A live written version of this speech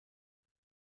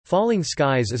Falling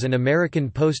Skies is an American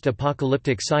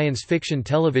post-apocalyptic science fiction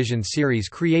television series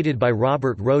created by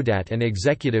Robert Rodat and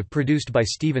executive produced by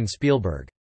Steven Spielberg.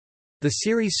 The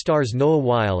series stars Noah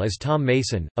Weil as Tom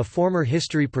Mason, a former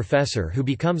history professor who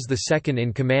becomes the second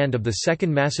in command of the 2nd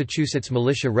Massachusetts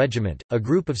Militia Regiment, a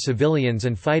group of civilians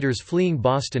and fighters fleeing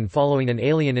Boston following an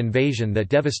alien invasion that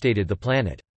devastated the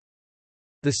planet.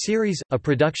 The series, a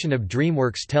production of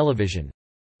DreamWorks Television,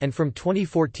 and from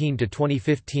 2014 to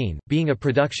 2015, being a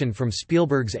production from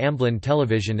Spielberg's Amblin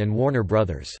Television and Warner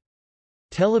Bros.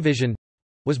 Television,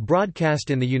 was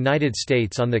broadcast in the United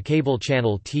States on the cable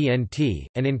channel TNT,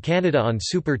 and in Canada on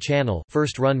Super Channel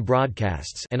first-run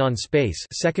broadcasts and on Space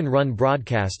second-run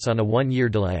broadcasts on a one-year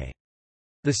delay.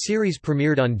 The series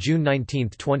premiered on June 19,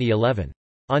 2011.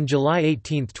 On July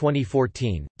 18,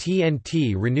 2014,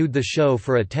 TNT renewed the show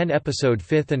for a 10-episode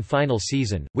fifth and final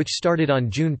season, which started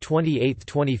on June 28,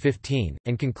 2015,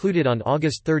 and concluded on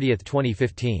August 30,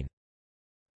 2015.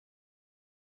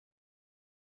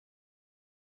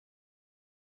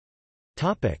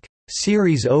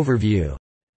 Series overview.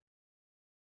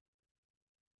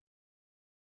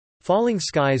 Falling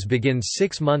Skies begins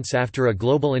 6 months after a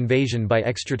global invasion by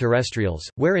extraterrestrials,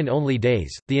 where in only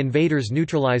days, the invaders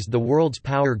neutralized the world's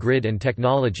power grid and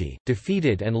technology,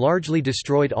 defeated and largely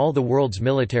destroyed all the world's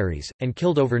militaries, and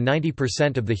killed over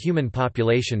 90% of the human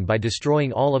population by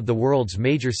destroying all of the world's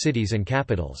major cities and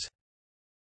capitals.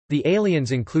 The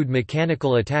aliens include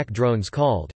mechanical attack drones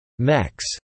called mechs,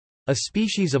 a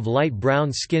species of light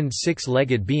brown-skinned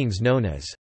six-legged beings known as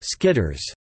skitters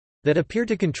that appear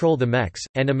to control the mechs,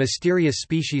 and a mysterious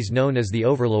species known as the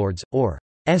Overlords, or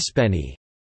Espeni,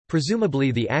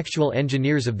 presumably the actual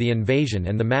engineers of the invasion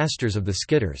and the masters of the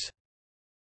skitters.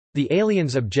 The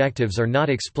aliens' objectives are not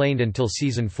explained until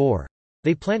Season 4.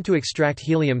 They plan to extract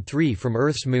helium-3 from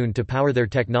Earth's moon to power their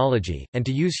technology, and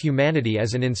to use humanity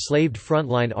as an enslaved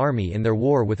frontline army in their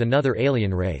war with another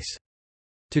alien race.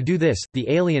 To do this, the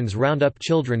aliens round up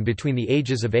children between the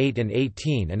ages of 8 and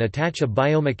 18 and attach a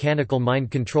biomechanical mind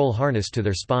control harness to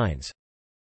their spines.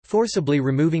 Forcibly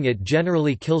removing it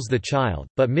generally kills the child,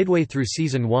 but midway through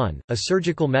Season 1, a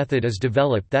surgical method is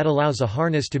developed that allows a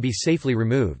harness to be safely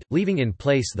removed, leaving in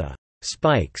place the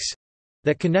spikes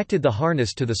that connected the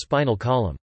harness to the spinal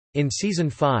column. In Season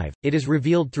 5, it is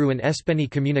revealed through an Espeni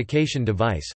communication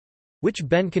device, which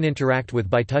Ben can interact with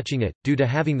by touching it, due to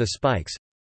having the spikes,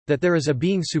 that there is a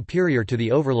being superior to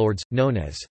the overlords, known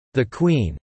as the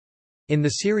Queen. In the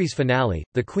series finale,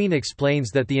 the Queen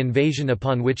explains that the invasion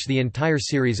upon which the entire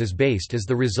series is based is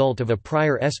the result of a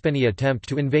prior Espeni attempt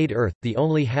to invade Earth, the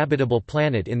only habitable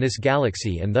planet in this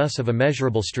galaxy and thus of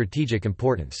immeasurable strategic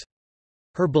importance.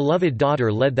 Her beloved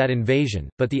daughter led that invasion,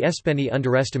 but the Espeni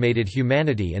underestimated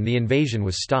humanity and the invasion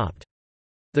was stopped.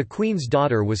 The Queen's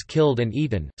daughter was killed and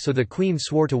eaten, so the Queen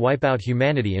swore to wipe out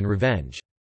humanity in revenge.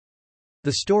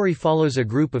 The story follows a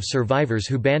group of survivors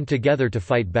who band together to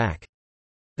fight back.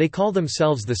 They call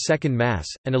themselves the Second Mass,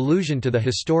 an allusion to the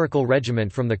historical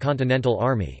regiment from the Continental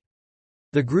Army.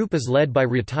 The group is led by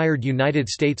retired United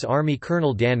States Army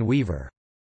Colonel Dan Weaver.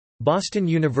 Boston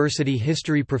University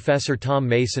history professor Tom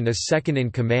Mason is second in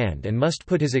command and must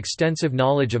put his extensive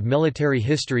knowledge of military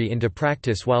history into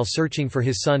practice while searching for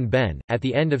his son Ben. At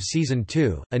the end of Season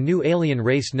 2, a new alien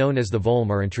race known as the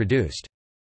Volm are introduced.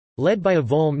 Led by a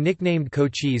Volm nicknamed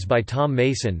Cochise by Tom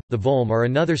Mason, the Volm are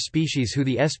another species who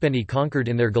the Espeni conquered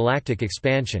in their galactic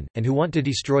expansion, and who want to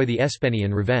destroy the Espeni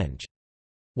in revenge.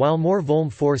 While more Volm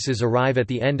forces arrive at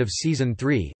the end of Season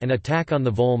 3, an attack on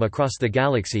the Volm across the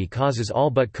galaxy causes all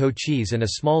but Cochise and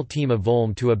a small team of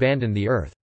Volm to abandon the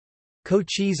Earth.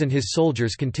 Cochise and his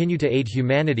soldiers continue to aid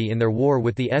humanity in their war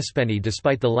with the Espeni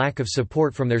despite the lack of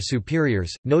support from their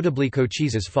superiors, notably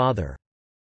Cochise's father.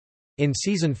 In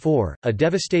Season 4, a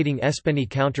devastating Espeni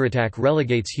counterattack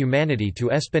relegates humanity to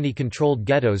Espeni-controlled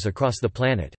ghettos across the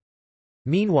planet.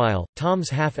 Meanwhile, Tom's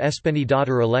half-Espeni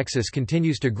daughter Alexis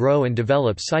continues to grow and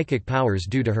develop psychic powers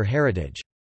due to her heritage.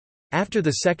 After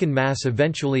the Second Mass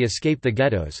eventually escape the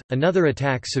ghettos, another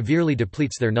attack severely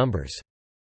depletes their numbers.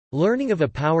 Learning of a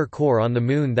power core on the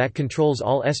moon that controls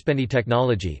all Espeni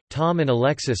technology, Tom and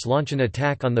Alexis launch an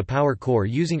attack on the power core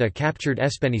using a captured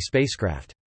Espeni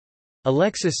spacecraft.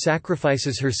 Alexis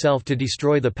sacrifices herself to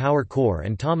destroy the power core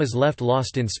and Tom is left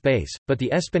lost in space, but the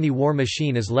Espeni war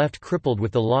machine is left crippled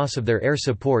with the loss of their air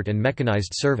support and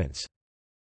mechanized servants.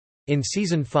 In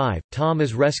Season 5, Tom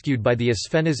is rescued by the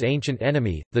Esphena's ancient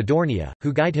enemy, the Dornia,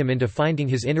 who guide him into finding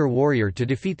his inner warrior to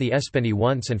defeat the Espeni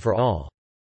once and for all.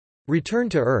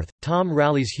 Returned to Earth, Tom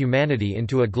rallies humanity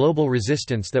into a global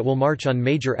resistance that will march on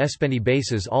major Espeni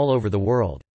bases all over the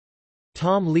world.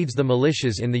 Tom leads the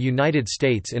militias in the United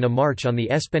States in a march on the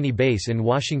Espeni base in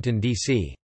Washington,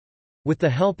 D.C. With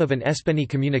the help of an Espeni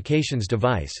communications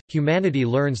device, humanity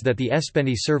learns that the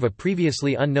Espeni serve a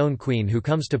previously unknown queen who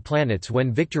comes to planets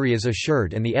when victory is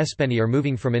assured and the Espeni are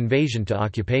moving from invasion to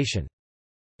occupation.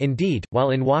 Indeed,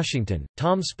 while in Washington,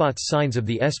 Tom spots signs of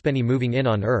the Espeni moving in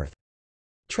on Earth.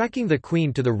 Tracking the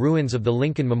queen to the ruins of the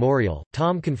Lincoln Memorial,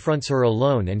 Tom confronts her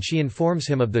alone and she informs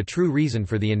him of the true reason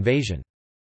for the invasion.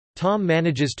 Tom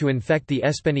manages to infect the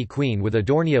Espeni queen with a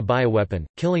Dornia bioweapon,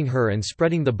 killing her and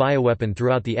spreading the bioweapon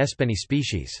throughout the Espeni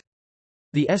species.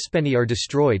 The Espeni are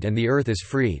destroyed and the Earth is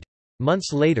freed.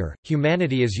 Months later,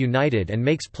 humanity is united and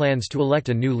makes plans to elect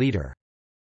a new leader.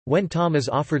 When Tom is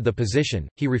offered the position,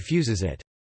 he refuses it.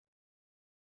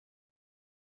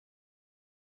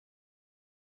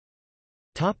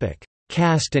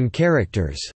 Cast and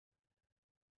characters.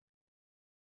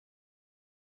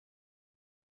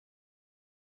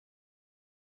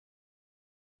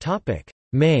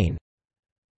 Main.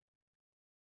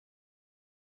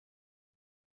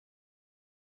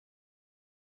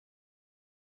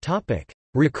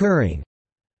 Recurring.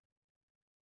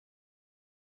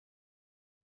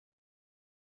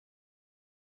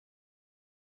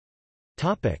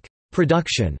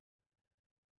 Production.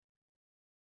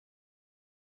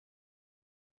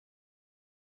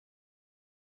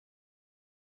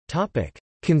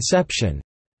 Conception.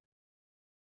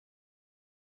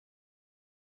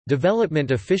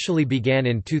 Development officially began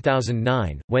in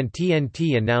 2009, when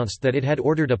TNT announced that it had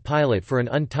ordered a pilot for an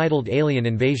untitled alien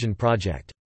invasion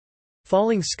project.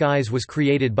 Falling Skies was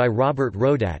created by Robert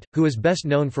Rodat, who is best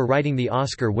known for writing the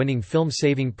Oscar-winning film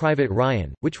Saving Private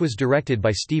Ryan, which was directed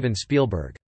by Steven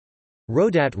Spielberg.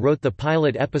 Rodat wrote the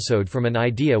pilot episode from an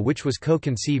idea which was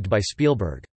co-conceived by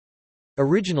Spielberg.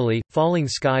 Originally, Falling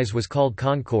Skies was called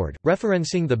Concord,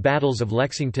 referencing the battles of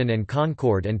Lexington and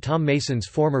Concord and Tom Mason's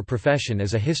former profession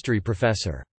as a history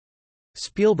professor.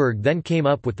 Spielberg then came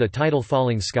up with the title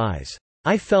Falling Skies.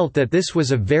 I felt that this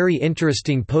was a very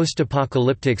interesting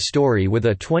post-apocalyptic story with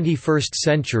a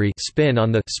 21st-century spin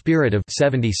on the spirit of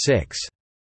 76.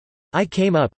 I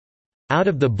came up out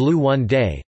of the blue one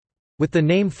day with the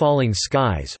name Falling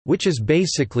Skies, which is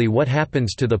basically what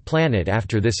happens to the planet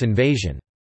after this invasion.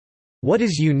 What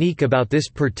is unique about this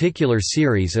particular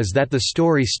series is that the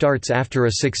story starts after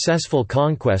a successful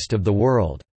conquest of the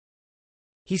world.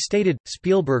 He stated,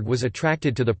 Spielberg was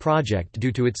attracted to the project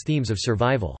due to its themes of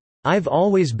survival. I've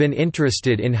always been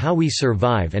interested in how we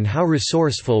survive and how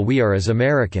resourceful we are as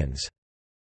Americans.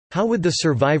 How would the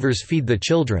survivors feed the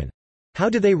children?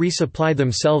 How do they resupply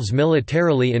themselves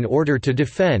militarily in order to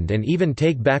defend and even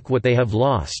take back what they have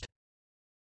lost?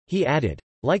 He added,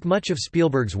 like much of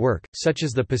Spielberg's work, such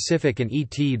as The Pacific and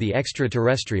E.T. the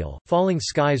Extraterrestrial, Falling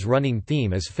Skies' running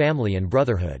theme is family and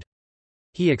brotherhood.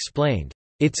 He explained,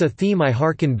 "It's a theme I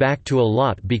hearken back to a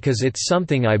lot because it's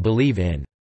something I believe in.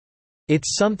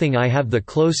 It's something I have the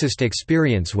closest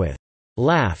experience with.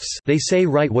 Laughs, they say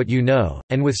write what you know,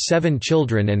 and with 7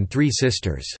 children and 3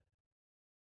 sisters.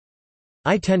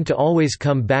 I tend to always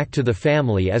come back to the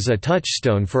family as a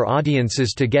touchstone for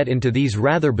audiences to get into these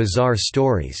rather bizarre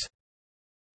stories."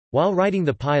 While writing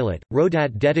the pilot,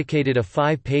 Rodat dedicated a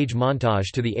 5-page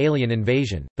montage to the alien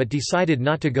invasion, but decided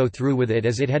not to go through with it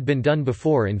as it had been done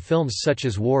before in films such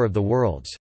as War of the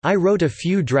Worlds. I wrote a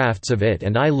few drafts of it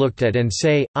and I looked at and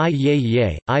say,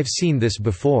 yay, I've seen this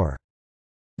before.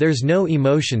 There's no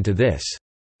emotion to this.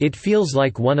 It feels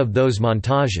like one of those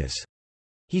montages.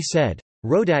 He said.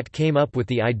 Rodat came up with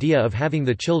the idea of having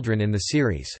the children in the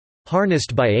series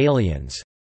harnessed by aliens.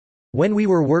 When we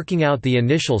were working out the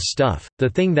initial stuff, the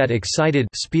thing that excited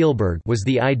Spielberg was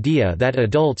the idea that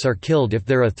adults are killed if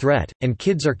they're a threat, and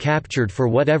kids are captured for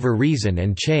whatever reason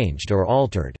and changed or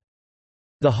altered.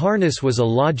 The harness was a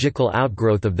logical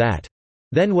outgrowth of that.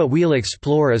 Then what we'll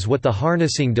explore is what the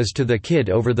harnessing does to the kid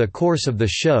over the course of the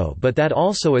show, but that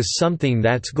also is something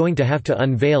that's going to have to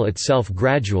unveil itself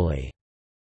gradually.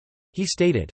 He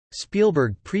stated.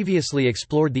 Spielberg previously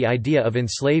explored the idea of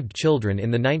enslaved children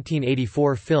in the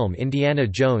 1984 film Indiana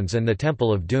Jones and the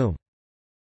Temple of Doom.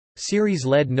 Series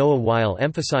lead Noah Weil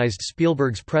emphasized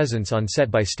Spielberg's presence on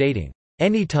set by stating,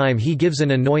 "Anytime he gives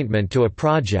an anointment to a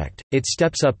project, it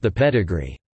steps up the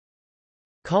pedigree."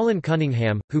 Colin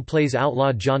Cunningham, who plays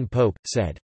outlaw John Pope,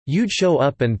 said, "You'd show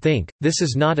up and think, this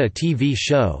is not a TV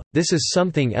show, this is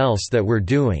something else that we're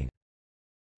doing."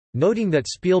 Noting that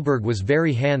Spielberg was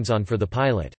very hands-on for the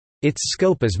pilot. Its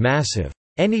scope is massive.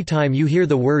 Anytime you hear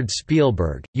the word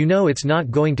Spielberg, you know it's not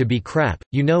going to be crap,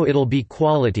 you know it'll be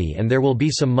quality and there will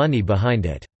be some money behind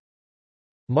it.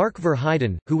 Mark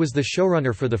Verheiden, who was the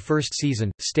showrunner for the first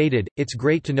season, stated, "It's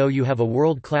great to know you have a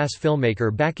world-class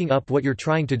filmmaker backing up what you're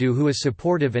trying to do who is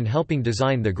supportive and helping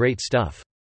design the great stuff."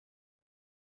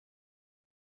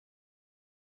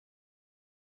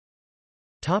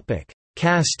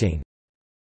 Casting.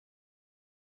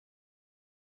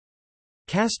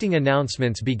 Casting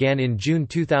announcements began in June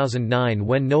 2009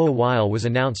 when Noah Weil was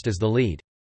announced as the lead.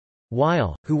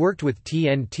 Weil, who worked with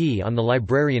TNT on the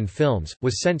Librarian films,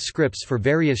 was sent scripts for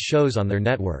various shows on their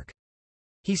network.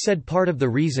 He said part of the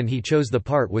reason he chose the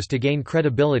part was to gain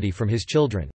credibility from his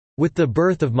children. With the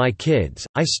birth of my kids,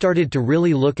 I started to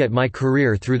really look at my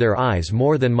career through their eyes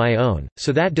more than my own,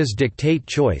 so that does dictate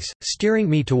choice, steering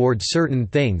me toward certain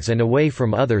things and away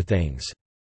from other things.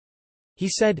 He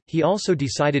said, he also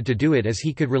decided to do it as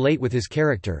he could relate with his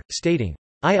character, stating,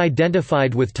 I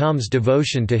identified with Tom's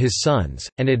devotion to his sons,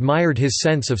 and admired his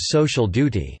sense of social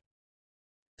duty.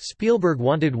 Spielberg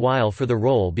wanted Weil for the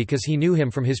role because he knew him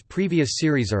from his previous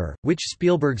series which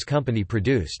Spielberg's company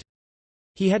produced.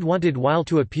 He had wanted Weil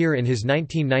to appear in his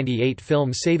 1998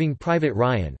 film Saving Private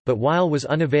Ryan, but Weil was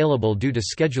unavailable due to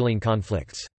scheduling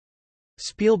conflicts.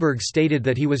 Spielberg stated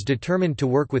that he was determined to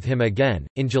work with him again.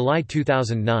 In July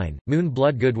 2009, Moon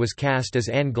Bloodgood was cast as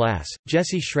Anne Glass,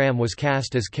 Jesse Schramm was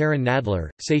cast as Karen Nadler,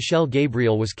 Seychelle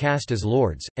Gabriel was cast as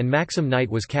Lourdes, and Maxim Knight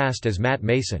was cast as Matt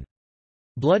Mason.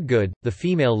 Bloodgood, the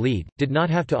female lead, did not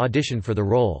have to audition for the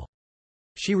role.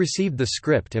 She received the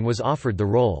script and was offered the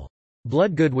role.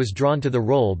 Bloodgood was drawn to the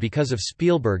role because of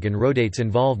Spielberg and Rodate's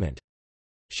involvement.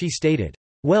 She stated,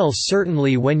 well,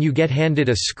 certainly when you get handed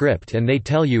a script and they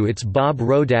tell you it's Bob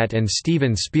Rodat and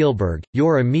Steven Spielberg,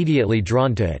 you're immediately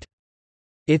drawn to it.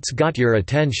 It's got your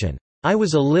attention. I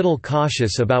was a little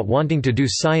cautious about wanting to do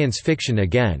science fiction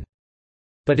again.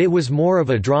 But it was more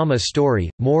of a drama story,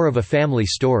 more of a family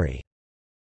story.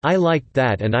 I liked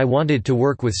that and I wanted to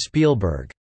work with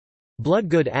Spielberg.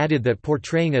 Bloodgood added that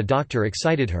portraying a doctor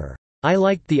excited her. I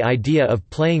liked the idea of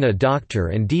playing a doctor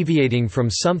and deviating from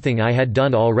something I had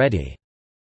done already.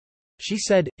 She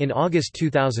said, in August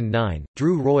 2009,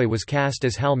 Drew Roy was cast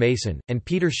as Hal Mason, and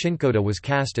Peter Shinkoda was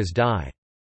cast as Di.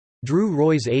 Drew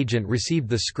Roy's agent received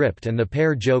the script and the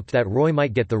pair joked that Roy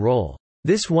might get the role.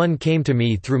 This one came to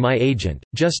me through my agent,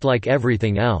 just like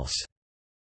everything else.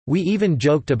 We even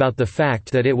joked about the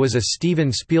fact that it was a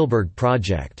Steven Spielberg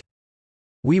project.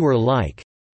 We were like,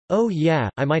 oh yeah,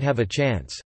 I might have a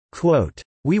chance. Quote,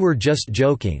 we were just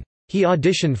joking. He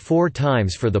auditioned 4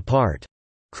 times for the part.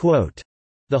 Quote,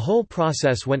 the whole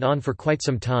process went on for quite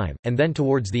some time, and then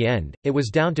towards the end, it was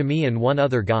down to me and one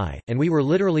other guy, and we were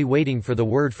literally waiting for the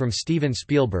word from Steven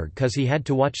Spielberg cause he had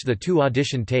to watch the 2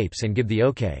 audition tapes and give the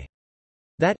okay.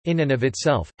 That, in and of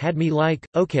itself, had me like,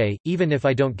 okay, even if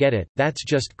I don't get it, that's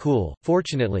just cool.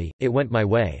 Fortunately, it went my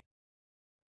way.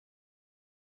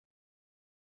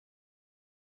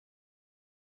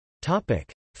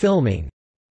 Filming.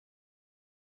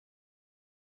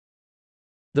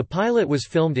 The pilot was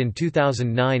filmed in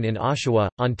 2009 in Oshawa,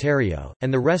 Ontario,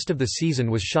 and the rest of the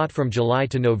season was shot from July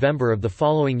to November of the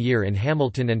following year in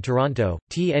Hamilton and Toronto.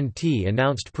 TNT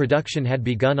announced production had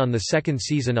begun on the second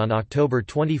season on October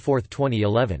 24,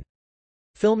 2011.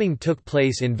 Filming took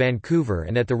place in Vancouver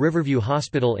and at the Riverview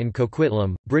Hospital in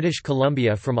Coquitlam, British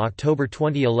Columbia from October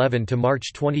 2011 to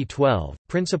March 2012.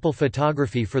 Principal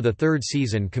photography for the third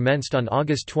season commenced on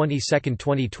August 22,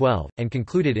 2012, and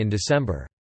concluded in December.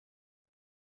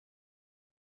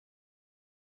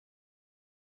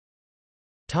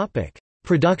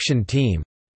 Production team.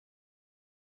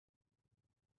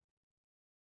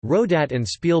 Rodat and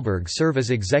Spielberg serve as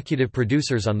executive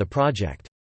producers on the project.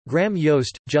 Graham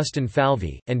Yost, Justin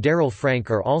Falvey, and Daryl Frank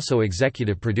are also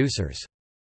executive producers.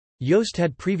 Yost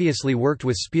had previously worked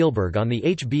with Spielberg on the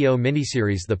HBO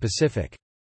miniseries The Pacific.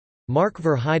 Mark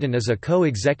Verheiden is a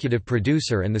co-executive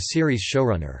producer and the series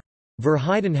showrunner.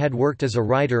 Verheiden had worked as a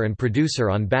writer and producer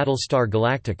on Battlestar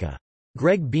Galactica.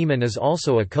 Greg Beeman is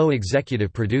also a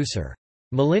co-executive producer.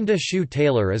 Melinda Shue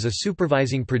Taylor is a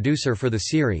supervising producer for the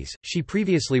series, she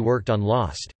previously worked on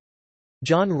Lost.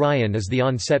 John Ryan is the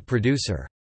on-set producer.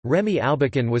 Remy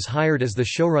Aubuchon was hired as the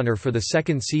showrunner for the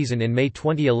second season in May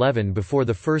 2011 before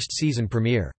the first season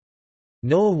premiere.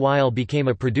 Noah Weil became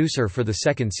a producer for the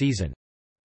second season.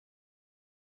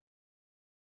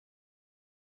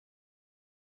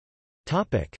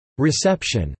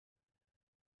 Reception.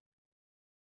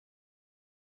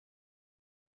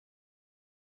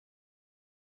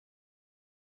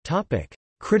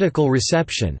 Critical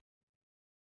reception.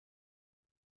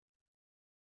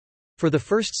 For the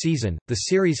first season, the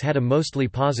series had a mostly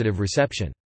positive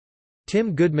reception.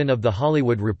 Tim Goodman of The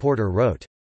Hollywood Reporter wrote,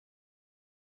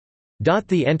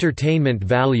 "The entertainment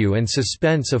value and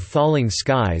suspense of Falling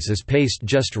Skies is paced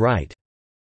just right.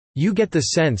 You get the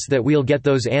sense that we'll get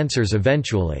those answers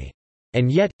eventually. And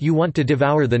yet, you want to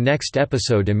devour the next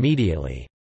episode immediately."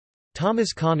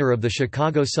 Thomas Connor of the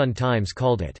Chicago Sun-Times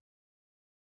called it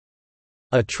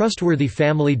 "A trustworthy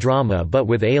family drama but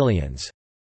with aliens."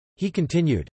 He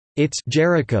continued, "It's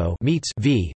Jericho meets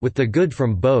V, with the good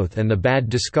from both and the bad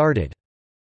discarded.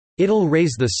 It'll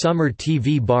raise the summer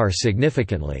TV bar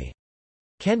significantly."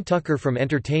 Ken Tucker from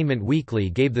Entertainment Weekly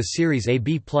gave the series a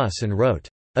B+ and wrote,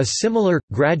 "A similar,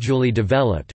 gradually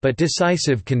developed, but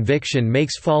decisive conviction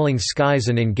makes Falling Skies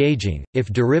an engaging,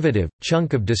 if derivative,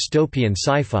 chunk of dystopian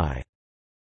sci-fi."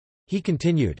 He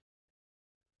continued,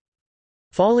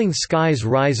 "Falling Skies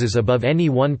rises above any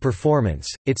one performance,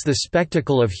 it's the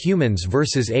spectacle of humans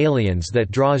versus aliens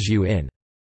that draws you in."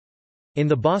 In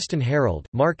the Boston Herald,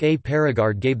 Mark A.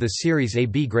 Paragard gave the series a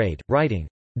B grade, writing,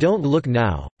 "Don't look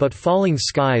now, but Falling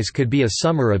Skies could be a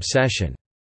summer obsession."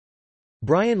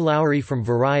 Brian Lowry from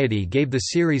Variety gave the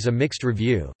series a mixed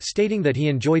review, stating that he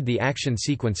enjoyed the action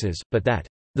sequences, but that,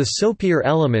 "the soapier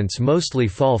elements mostly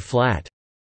fall flat,"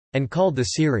 and called the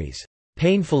series,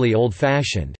 "painfully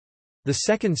old-fashioned." The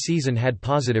second season had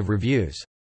positive reviews.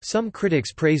 Some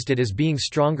critics praised it as being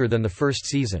stronger than the first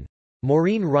season.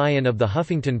 Maureen Ryan of The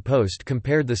Huffington Post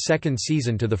compared the second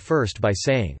season to the first by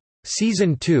saying,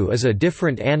 "Season 2 is a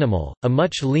different animal, a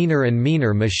much leaner and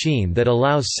meaner machine that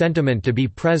allows sentiment to be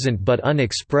present but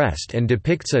unexpressed and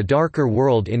depicts a darker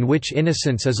world in which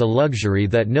innocence is a luxury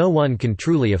that no one can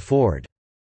truly afford."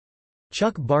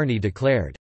 Chuck Barney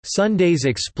declared, "Sunday's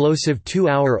explosive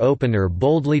 2-hour opener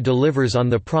boldly delivers on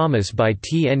the promise by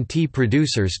TNT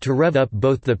producers to rev up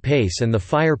both the pace and the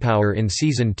firepower in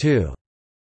Season 2."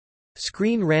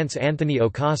 Screen Rant's Anthony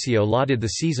Ocasio lauded the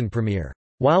season premiere.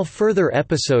 "While further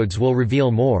episodes will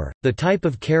reveal more, the type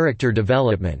of character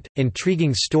development,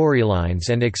 intriguing storylines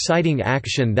and exciting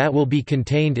action that will be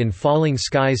contained in Falling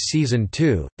Skies Season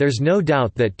 2, there's no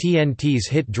doubt that TNT's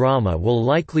hit drama will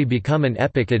likely become an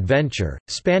epic adventure,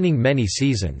 spanning many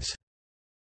seasons,"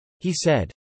 he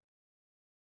said.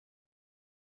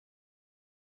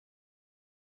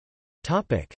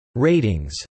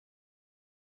 Ratings.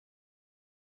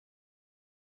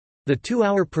 The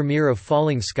 2-hour premiere of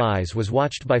Falling Skies was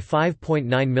watched by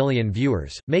 5.9 million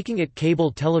viewers, making it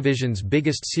cable television's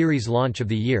biggest series launch of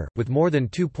the year, with more than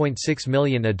 2.6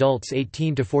 million adults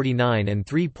 18 to 49 and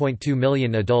 3.2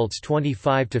 million adults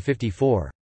 25 to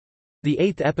 54. The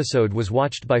 8th episode was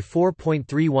watched by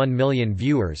 4.31 million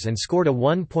viewers and scored a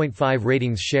 1.5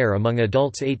 ratings share among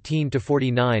adults 18 to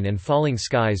 49, and Falling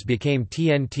Skies became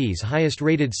TNT's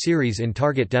highest-rated series in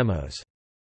target demos.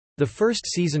 The first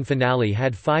season finale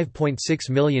had 5.6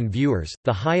 million viewers,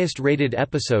 the highest-rated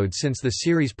episode since the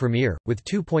series premiere, with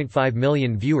 2.5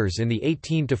 million viewers in the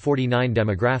 18 to 49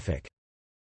 demographic.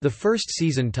 The first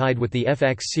season tied with the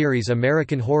FX series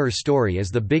American Horror Story as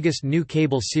the biggest new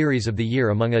cable series of the year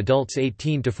among adults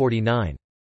 18 to 49.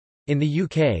 In the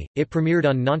UK, it premiered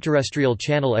on non-terrestrial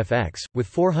channel FX, with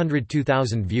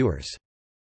 402,000 viewers.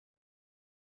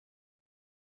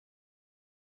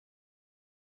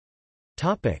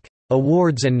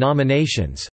 Awards and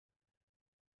nominations.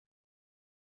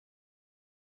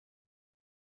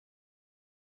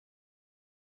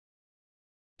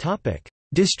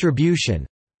 Distribution.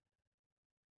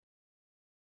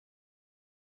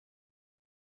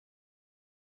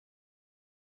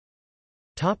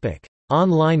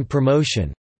 Online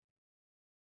promotion.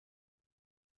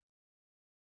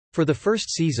 For the first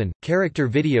season, character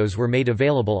videos were made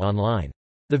available online.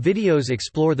 The videos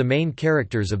explore the main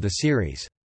characters of the series.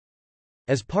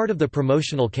 As part of the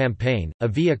promotional campaign, a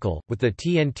vehicle, with the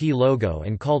TNT logo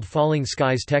and called Falling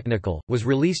Skies Technical, was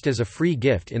released as a free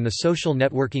gift in the social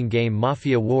networking game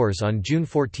Mafia Wars on June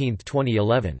 14,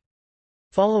 2011.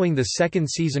 Following the second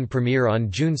season premiere on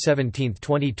June 17,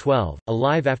 2012, a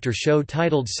live after-show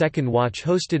titled Second Watch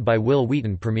hosted by Will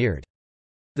Wheaton premiered.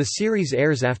 The series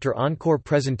airs after encore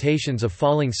presentations of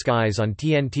Falling Skies on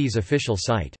TNT's official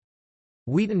site.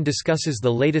 Wheaton discusses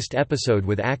the latest episode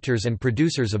with actors and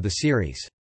producers of the series.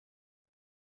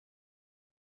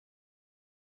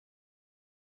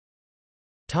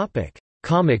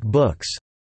 Comic books.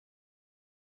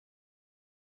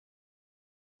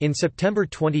 In September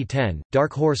 2010,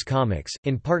 Dark Horse Comics,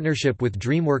 in partnership with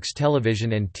DreamWorks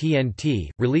Television and TNT,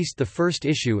 released the first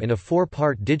issue in a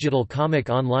 4-part digital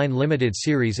comic online limited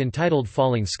series entitled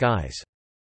Falling Skies.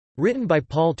 Written by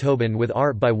Paul Tobin with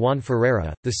art by Juan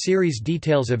Ferreira, the series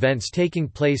details events taking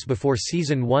place before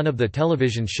Season 1 of the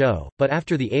television show, but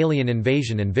after the alien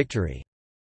invasion and victory.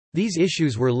 These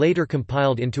issues were later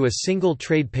compiled into a single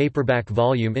trade paperback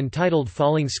volume entitled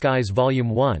Falling Skies Volume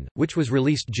 1, which was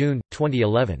released June,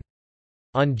 2011.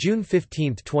 On June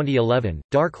 15, 2011,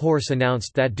 Dark Horse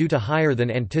announced that due to higher than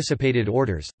anticipated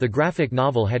orders, the graphic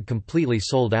novel had completely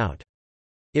sold out.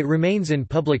 It remains in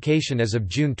publication as of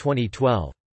June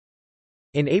 2012.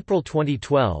 In April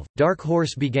 2012, Dark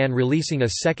Horse began releasing a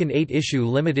second 8-issue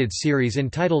limited series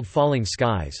entitled Falling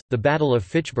Skies, The Battle of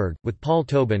Fitchburg, with Paul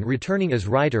Tobin returning as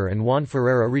writer and Juan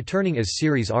Ferreira returning as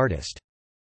series artist.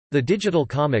 The digital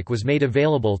comic was made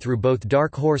available through both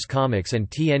Dark Horse Comics and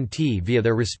TNT via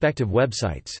their respective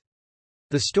websites.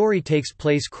 The story takes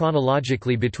place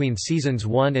chronologically between seasons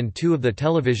 1 and 2 of the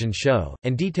television show,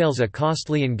 and details a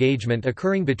costly engagement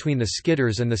occurring between the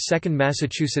Skidders and the 2nd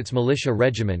Massachusetts Militia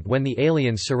Regiment when the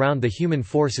aliens surround the human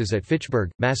forces at Fitchburg,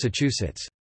 Massachusetts.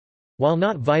 While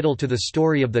not vital to the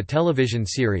story of the television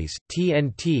series,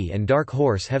 TNT and Dark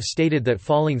Horse have stated that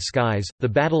Falling Skies, The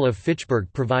Battle of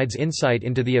Fitchburg provides insight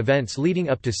into the events leading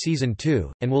up to Season 2,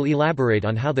 and will elaborate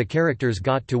on how the characters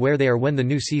got to where they are when the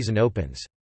new season opens.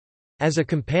 As a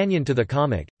companion to the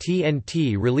comic,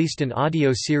 TNT released an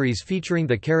audio series featuring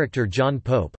the character John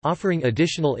Pope, offering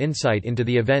additional insight into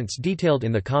the events detailed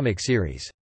in the comic series.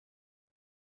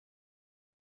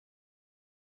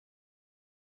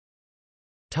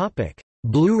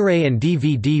 Blu-ray and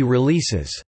DVD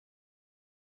releases.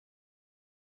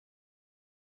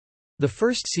 The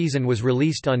first season was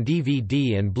released on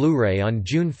DVD and Blu-ray on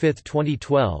June 5,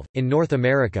 2012, in North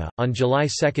America, on July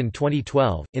 2,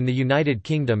 2012, in the United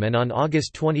Kingdom and on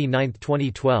August 29,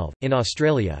 2012, in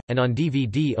Australia, and on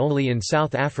DVD only in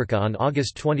South Africa on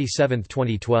August 27,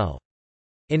 2012.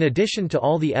 In addition to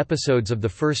all the episodes of the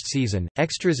first season,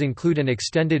 extras include an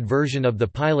extended version of the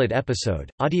pilot episode,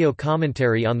 audio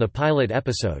commentary on the pilot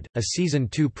episode, a Season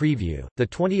 2 preview, the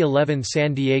 2011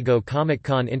 San Diego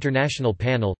Comic-Con International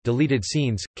panel, deleted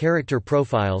scenes, character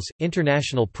profiles,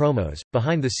 international promos,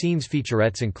 behind-the-scenes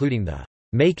featurettes including the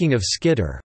 "Making of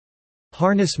Skidder",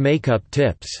 harness makeup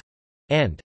tips,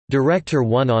 and Director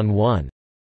One-on-One.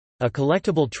 A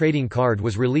collectible trading card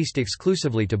was released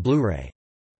exclusively to Blu-ray.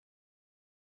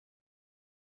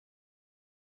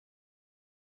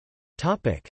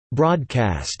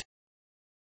 Broadcast.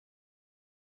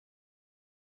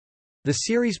 The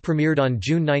series premiered on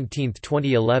June 19,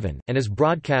 2011, and is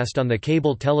broadcast on the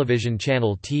cable television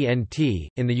channel TNT,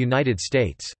 in the United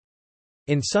States.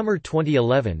 In summer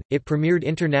 2011, it premiered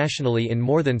internationally in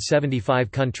more than 75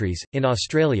 countries. In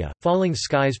Australia, Falling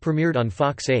Skies premiered on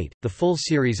Fox 8. The full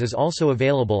series is also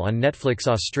available on Netflix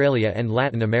Australia and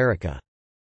Latin America.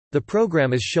 The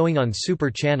program is showing on Super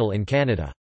Channel in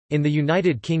Canada. In the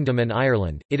United Kingdom and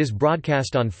Ireland, it is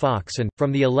broadcast on Fox and,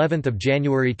 from the 11th of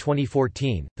January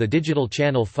 2014, the digital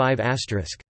channel 5 *.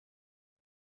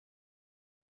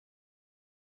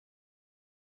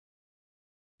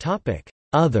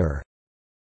 Other.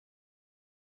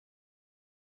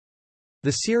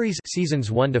 The series seasons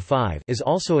 1 to 5 is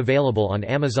also available on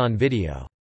Amazon Video.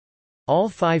 All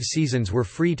 5 seasons were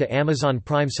free to Amazon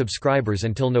Prime subscribers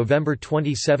until November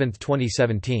 27,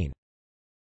 2017.